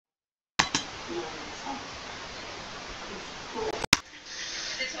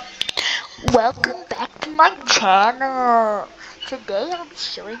Welcome back to my channel. Today I'll be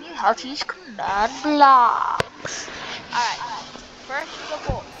showing you how to use command blocks. Alright, first of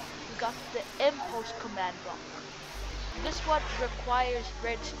all, we got the impulse command block. This one requires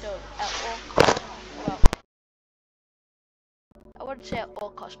redstone at all costs. Well, I wouldn't say at all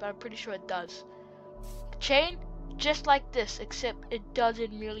costs, but I'm pretty sure it does. Chain, just like this, except it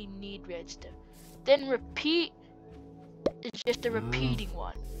doesn't really need redstone. Then repeat is just a repeating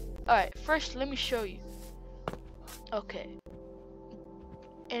one. Alright, first let me show you. Okay.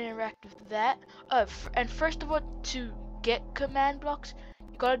 Interact with that. And first of all, to get command blocks,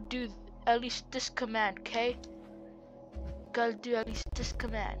 you gotta do at least this command, okay? Gotta do at least this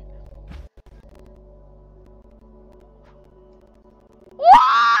command.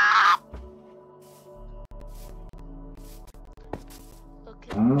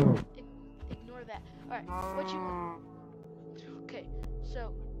 Okay, ignore that. Alright, what you want? Okay,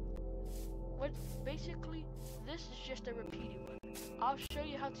 so what basically this is just a repeating one. I'll show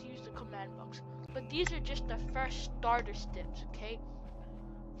you how to use the command blocks, but these are just the first starter steps, okay?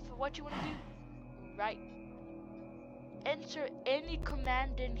 For what you want to do, right? Enter any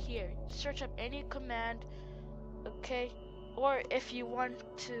command in here. Search up any command, okay? Or if you want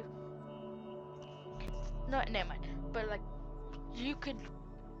to, no, never mind. But like, you could,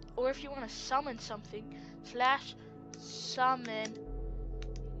 or if you want to summon something, /summon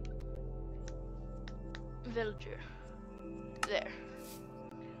villager. There.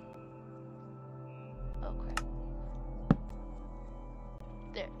 Okay.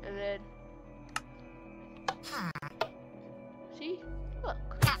 There, and then see? Look.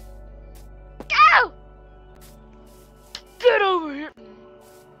 Go! Get over here!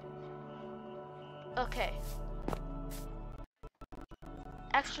 Okay.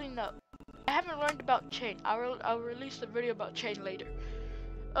 Actually, no. I haven't learned about chain. I'll release a video about chain later.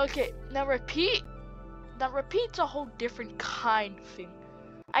 Okay, now repeat. Now repeat's a whole different kind of thing.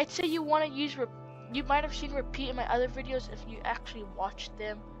 I'd say you want to use you might have seen repeat in my other videos if you actually watched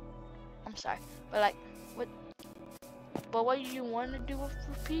them. I'm sorry, but like what you want to do with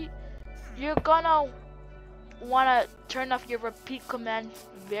repeat, you're gonna want to turn off your repeat command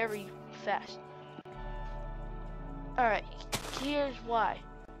very fast. Alright, here's why.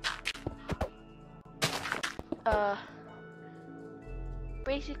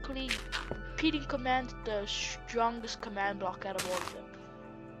 Basically, repeating commands the strongest command block out of all of them.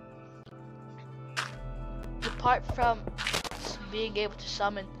 Apart from being able to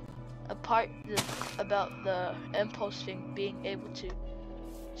summon, about the impulse thing, being able to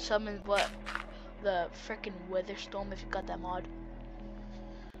summon the freaking weather storm if you got that mod.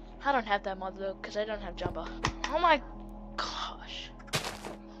 I don't have that mod though, because I don't have Jumbo. Oh my gosh.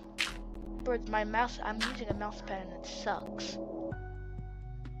 But my mouse, I'm using a mouse pad and it sucks.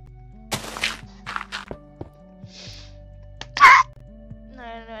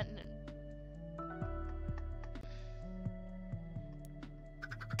 No.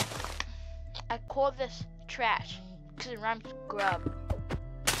 I call this trash because it rhymes with grub.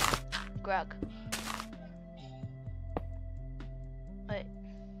 Grug. Wait.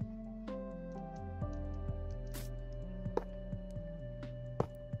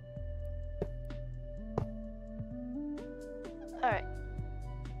 Alright.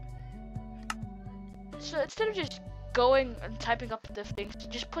 So instead of just going and typing up the things,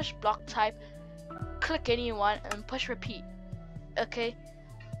 just push block type, click anyone, and push repeat. Okay?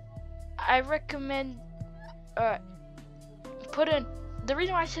 I recommend put in, the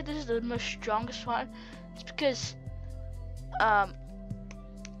reason why I said this is the most strongest one is because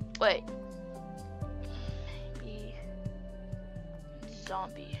wait, maybe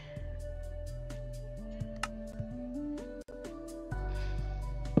zombie.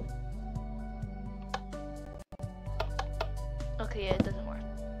 Okay, yeah, it doesn't work.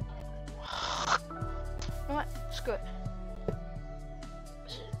 You know what? Screw it.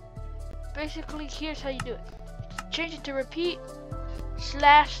 Basically, here's how you do it. Change it to repeat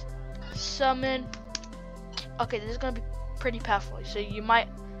 /summon. Okay, this is gonna be pretty powerful, so you might.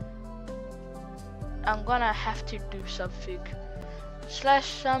 I'm gonna have to do something.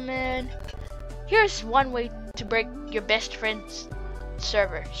 /summon. Here's one way to break your best friend's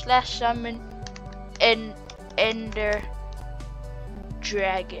server. /summon Ender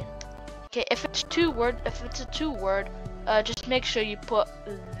Dragon. Okay, if it's a two word, just make sure you put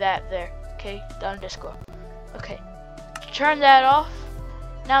that there. Okay, the underscore. Okay, turn that off.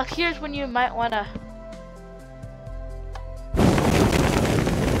 Now here's when you might wanna